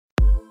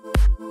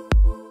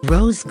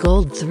Rose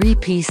Gold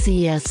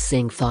 3PCS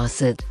Sink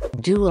Faucet,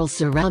 Dual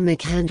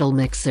Ceramic Handle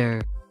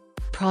Mixer.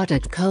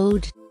 Product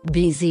code,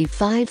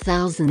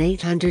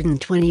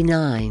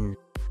 BZ5829.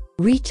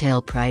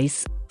 Retail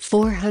price,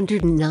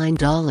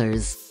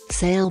 $409.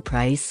 Sale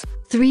price,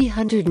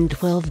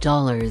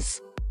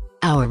 $312.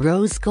 Our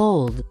Rose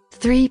Gold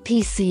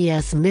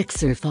 3PCS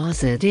Mixer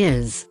Faucet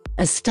is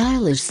a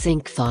stylish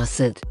sink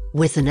faucet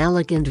with an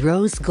elegant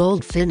rose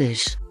gold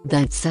finish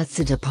that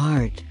sets it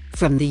apart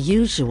from the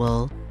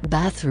usual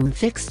bathroom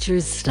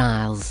fixtures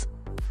styles.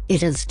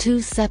 It has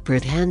two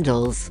separate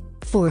handles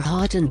for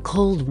hot and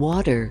cold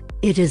water.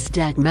 It is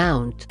deck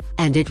mount,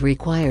 and it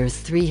requires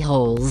 3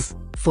 holes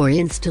for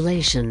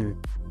installation.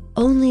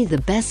 Only the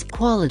best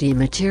quality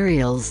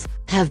materials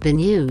have been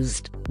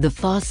used. The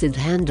faucet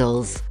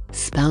handles,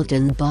 spout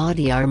and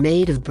body are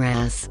made of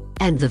brass,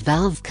 and the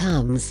valve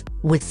comes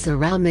with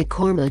ceramic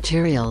core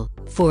material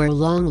for a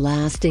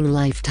long-lasting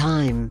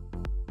lifetime.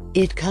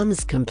 It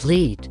comes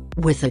complete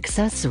with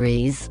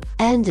accessories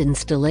and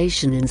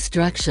installation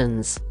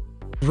instructions.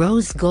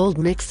 Rose Gold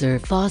Mixer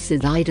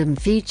Faucet Item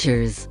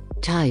Features.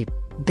 Type: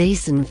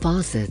 Basin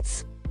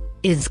Faucets.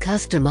 Is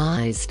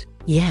customized?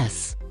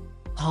 Yes.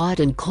 Hot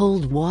and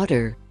cold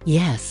water?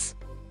 Yes.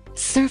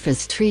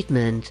 Surface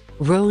treatment: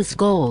 Rose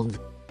Gold.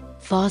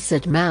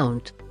 Faucet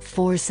mount: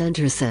 for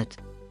Centerset.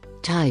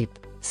 Type: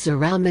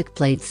 ceramic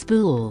plate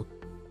spool.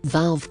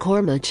 Valve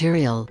core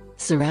material: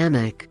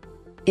 ceramic.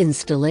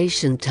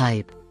 Installation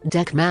type: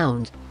 deck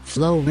mount.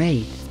 Flow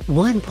rate: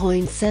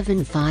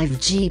 1.75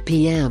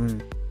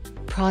 GPM.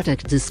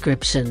 Product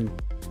description.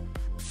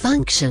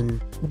 Function: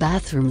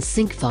 bathroom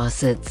sink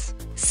faucets.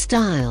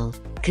 Style: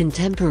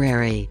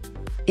 contemporary.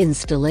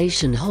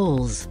 Installation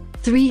holes: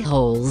 3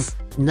 holes.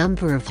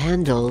 Number of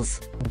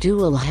handles: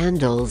 dual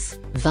handles.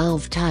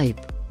 Valve type: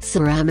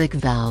 ceramic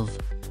valve.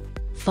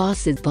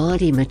 Faucet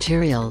body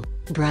material: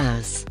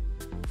 brass.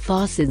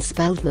 Faucet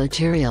spout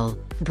material: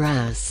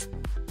 brass.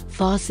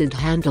 Faucet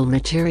handle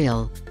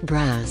material: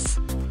 brass.